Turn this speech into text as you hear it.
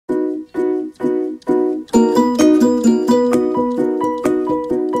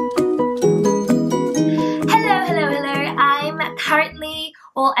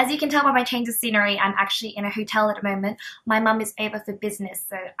As you can tell by my change of scenery, I'm actually in a hotel at the moment. My mum is over for business,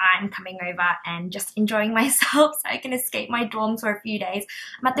 so I'm coming over and just enjoying myself so I can escape my dorms for a few days.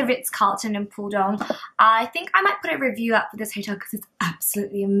 I'm at the Ritz-Carlton in Pudong. I think I might put a review up for this hotel because it's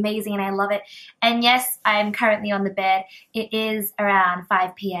absolutely amazing and I love it. And yes, I'm currently on the bed. It is around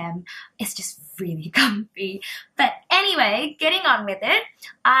 5 p.m. It's just really comfy. But anyway, getting on with it,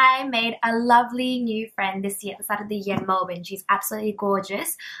 I made a lovely new friend this year at the start of the year in Melbourne. She's absolutely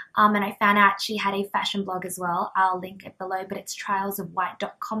gorgeous. And I found out she had a fashion blog as well. I'll link it below, but it's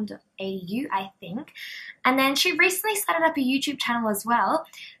trialsofwhite.com.au, I think. And then she recently started up a YouTube channel as well.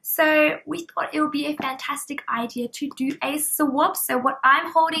 So we thought it would be a fantastic idea to do a swap. So what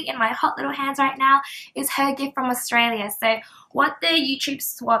I'm holding in my hot little hands right now is her gift from Australia. So what the YouTube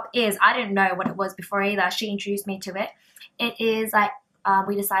swap is, I didn't know what it was before either. She introduced me to it. It is like,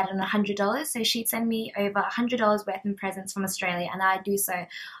 we decided on $100. So she'd send me over $100 worth of presents from Australia, and I do so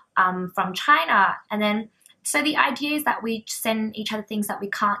from China. And then, so the idea is that we send each other things that we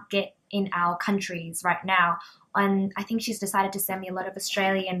can't get in our countries right now. And I think she's decided to send me a lot of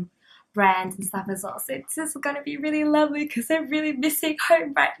Australian brands and stuff as well. So it's just going to be really lovely because I'm really missing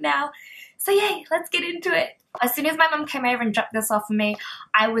home right now. So yay, let's get into it. As soon as my mum came over and dropped this off for me,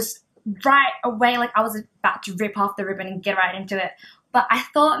 I was right away, like I was about to rip off the ribbon and get right into it. But I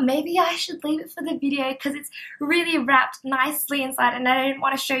thought maybe I should leave it for the video because it's really wrapped nicely inside and I didn't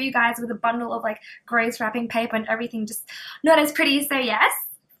want to show you guys with a bundle of like gross wrapping paper and everything just not as pretty. So yes,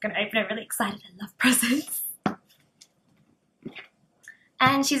 I'm going to open it really excited. I love presents.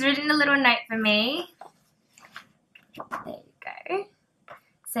 And she's written a little note for me. There you go.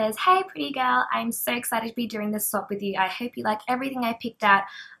 Says, hey pretty girl, I'm so excited to be doing this swap with you. I hope you like everything I picked out.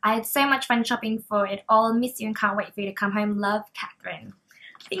 I had so much fun shopping for it all. Miss you and can't wait for you to come home. Love, Catherine.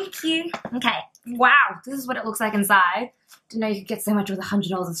 Thank you. Okay, wow, this is what it looks like inside. Didn't know you could get so much with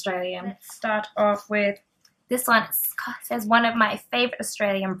 $100 Australian. Let's start off with this one. It says one of my favorite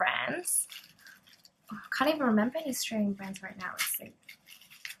Australian brands. Oh, I can't even remember any Australian brands right now. Let's see.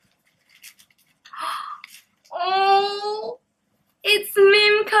 Oh, it's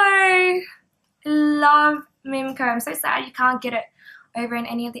MIMCO. Love MIMCO. I'm so sad you can't get it over in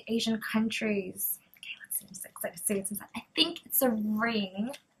any of the Asian countries. Okay, let's see. I'm so excited to see what's inside. I think it's a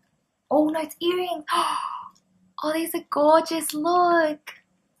ring. Oh no, it's earrings. Oh, these are gorgeous. Look.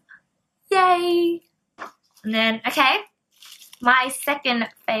 Yay. And then, okay, my second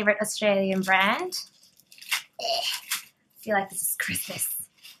favorite Australian brand. I feel like this is Christmas.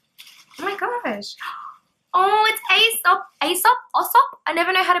 Oh my gosh. Oh, it's AÉSOP. AÉSOP? I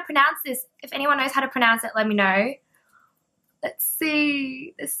never know how to pronounce this. If anyone knows how to pronounce it, let me know. Let's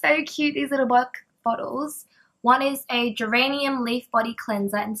see. They're so cute, these little bottles. One is a geranium leaf body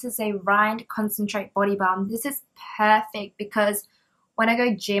cleanser, and this is a rind concentrate body balm. This is perfect because when I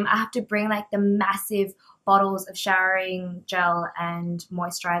go gym, I have to bring like the massive bottles of showering gel and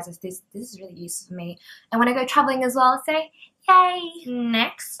moisturizers. This is really useful for me. And when I go traveling as well, so yay.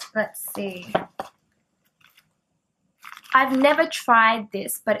 Next, let's see. I've never tried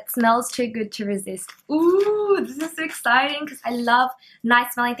this, but it smells too good to resist. Ooh, this is so exciting because I love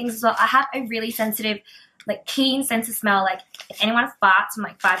nice smelling things as well. I have a really sensitive, like keen sense of smell. Like if anyone farts from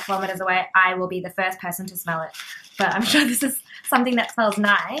like 5 kilometers away, I will be the first person to smell it. But I'm sure this is something that smells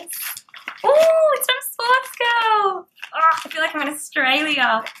nice. Ooh, it's from SPORTSGIRL. Oh, I feel like I'm in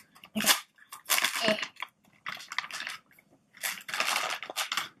Australia. Okay.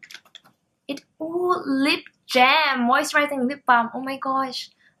 Ooh, lip jam, moisturizing lip balm. Oh my gosh.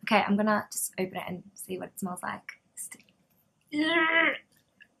 Okay, I'm gonna just open it and see what it smells like.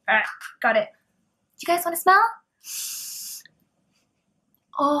 Alright, got it. Do you guys want to smell?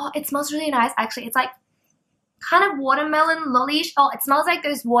 Oh, it smells really nice. Actually, it's like kind of watermelon lollies. Oh, it smells like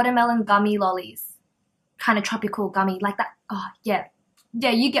those watermelon gummy lollies. Kind of tropical gummy, like that. Oh, yeah.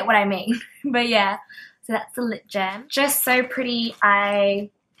 Yeah, you get what I mean. But yeah, so that's the lip jam. Just so pretty, I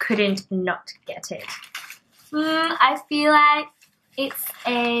couldn't not get it. I feel like it's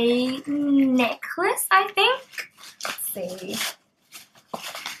a necklace, I think. Let's see.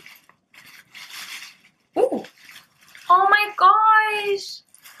 Ooh. Oh my gosh.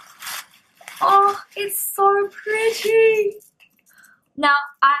 Oh, it's so pretty. Now,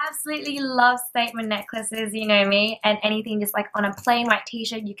 I absolutely love statement necklaces, you know me, and anything just like on a plain white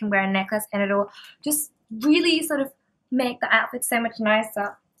t-shirt, you can wear a necklace and it'll just really sort of make the outfit so much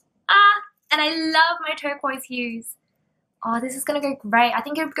nicer. And I love my turquoise hues. Oh, this is going to go great. I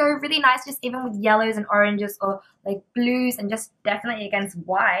think it would go really nice just even with yellows and oranges or like blues and just definitely against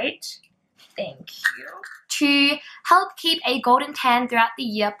white. Thank you. To help keep a golden tan throughout the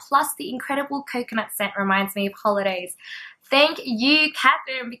year, plus the incredible coconut scent reminds me of holidays. Thank you,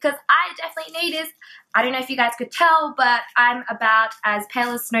 Catherine, because I definitely need this. I don't know if you guys could tell, but I'm about as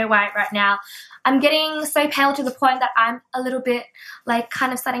pale as Snow White right now. I'm getting so pale to the point that I'm a little bit like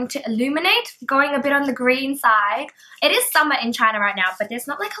kind of starting to illuminate, going a bit on the green side. It is summer in China right now, but there's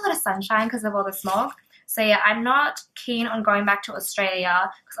not like a lot of sunshine because of all the smog. So yeah, I'm not keen on going back to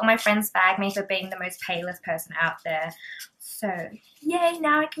Australia because all my friends bag me for being the most palest person out there. So yay,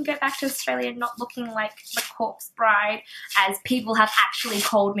 now I can go back to Australia not looking like the corpse bride as people have actually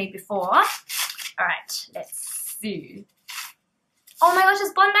called me before. Alright, let's see. Oh my gosh,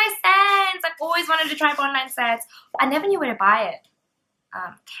 it's Bondi Sands! I've always wanted to try Bondi Sands. I never knew where to buy it.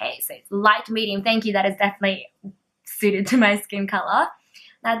 Okay, so it's light medium. Thank you, that is definitely suited to my skin color.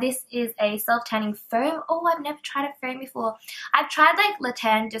 Now this is a self-tanning foam. Oh, I've never tried a foam before. I've tried like Le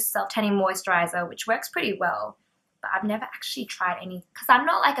Tan just self-tanning moisturiser, which works pretty well. But I've never actually tried any, because I'm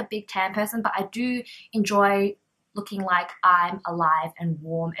not like a big tan person, but I do enjoy looking like I'm alive and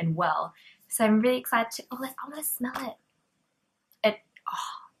warm and well. So I'm really excited to, I want to smell it.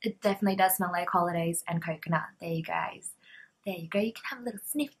 It definitely does smell like holidays and coconut. There you guys. There you go. You can have a little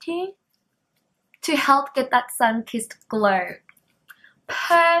sniff too to help get that sun-kissed glow.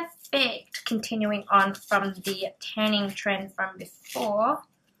 Perfect. Continuing on from the tanning trend from before.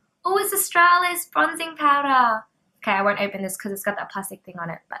 Oh, it's Australis bronzing powder. Okay, I won't open this because it's got that plastic thing on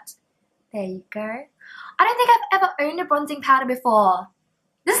it, but there you go. I don't think I've ever owned a bronzing powder before.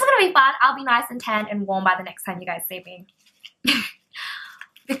 This is going to be fun. I'll be nice and tanned and warm by the next time you guys see me.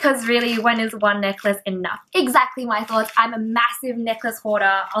 Because really, when is one necklace enough? Exactly my thoughts. I'm a massive necklace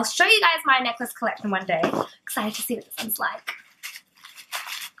hoarder. I'll show you guys my necklace collection one day. Excited to see what this one's like.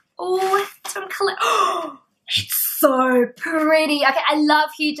 Oh, it's from Colette. Oh, it's so pretty. Okay, I love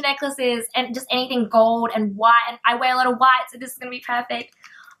huge necklaces and just anything gold and white. And I wear a lot of white, so this is going to be perfect.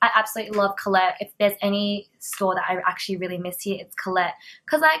 I absolutely love Colette. If there's any store that I actually really miss here, it's Colette.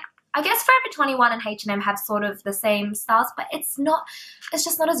 Because like, I guess Forever 21 and H&M have sort of the same styles, but it's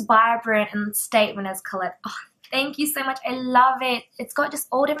just not as vibrant and statement as Colette. Oh, thank you so much. I love it. It's got just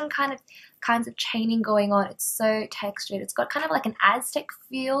all different kinds of chaining going on. It's so textured. It's got kind of like an Aztec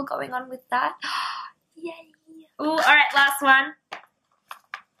feel going on with that. Yay. Ooh, all right, last one.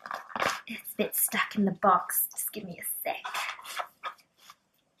 It's a bit stuck in the box. Just give me a sec.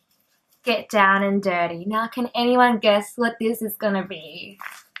 Get down and dirty. Now, can anyone guess what this is gonna be?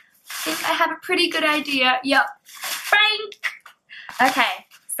 I think I have a pretty good idea. Yep, Frank. Okay,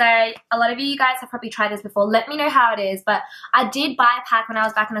 so a lot of you guys have probably tried this before. Let me know how it is, but I did buy a pack when I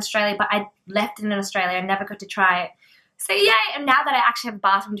was back in Australia, but I left it in Australia. I never got to try it. So yay, and now that I actually have a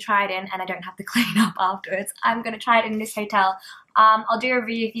bathroom to try it in and I don't have to clean up afterwards, I'm going to try it in this hotel. I'll do a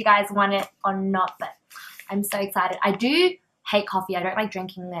review if you guys want it or not, but I'm so excited. I do hate coffee. I don't like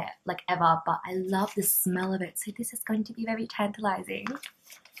drinking it like ever, but I love the smell of it. So this is going to be very tantalizing.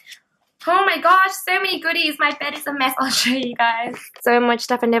 Oh my gosh, so many goodies. My bed is a mess. I'll show you guys. So much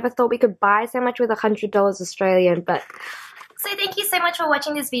stuff. I never thought we could buy so much with $100 Australian, but... So thank you so much for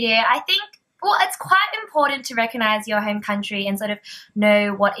watching this video. I think, well, it's quite important to recognize your home country and sort of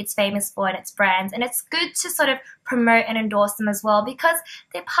know what it's famous for and its brands. And it's good to sort of promote and endorse them as well because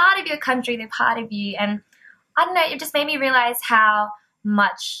they're part of your country, they're part of you. And I don't know, it just made me realize how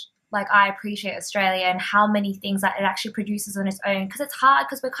much like I appreciate Australia and how many things that it actually produces on its own, because it's hard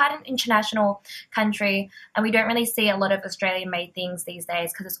because we're quite an international country and we don't really see a lot of Australian made things these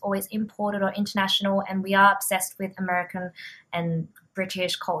days because it's always imported or international, and we are obsessed with American and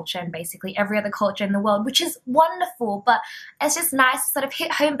British culture and basically every other culture in the world, which is wonderful, but it's just nice to sort of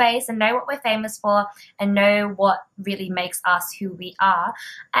hit home base and know what we're famous for and know what really makes us who we are.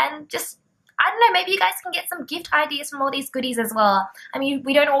 And just, I don't know, maybe you guys can get some gift ideas from all these goodies as well. I mean,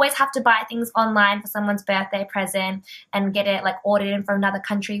 we don't always have to buy things online for someone's birthday present and get it like ordered in from another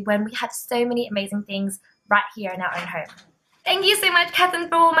country when we have so many amazing things right here in our own home. Thank you so much, Catherine,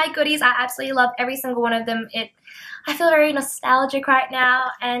 for all my goodies. I absolutely love every single one of them. I feel very nostalgic right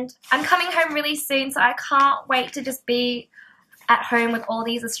now, and I'm coming home really soon, so I can't wait to just be at home with all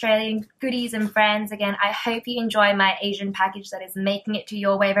these Australian goodies and brands again. I hope you enjoy my Asian package that is making it to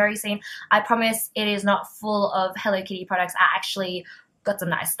your way very soon. I promise it is not full of Hello Kitty products. I actually got some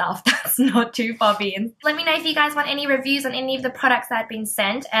nice stuff that's not too fobby. Let me know if you guys want any reviews on any of the products that have been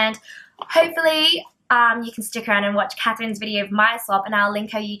sent, and hopefully you can stick around and watch Catherine's video of my swap, and I'll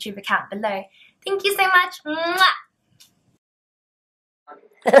link her YouTube account below. Thank you so much.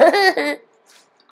 Mwah!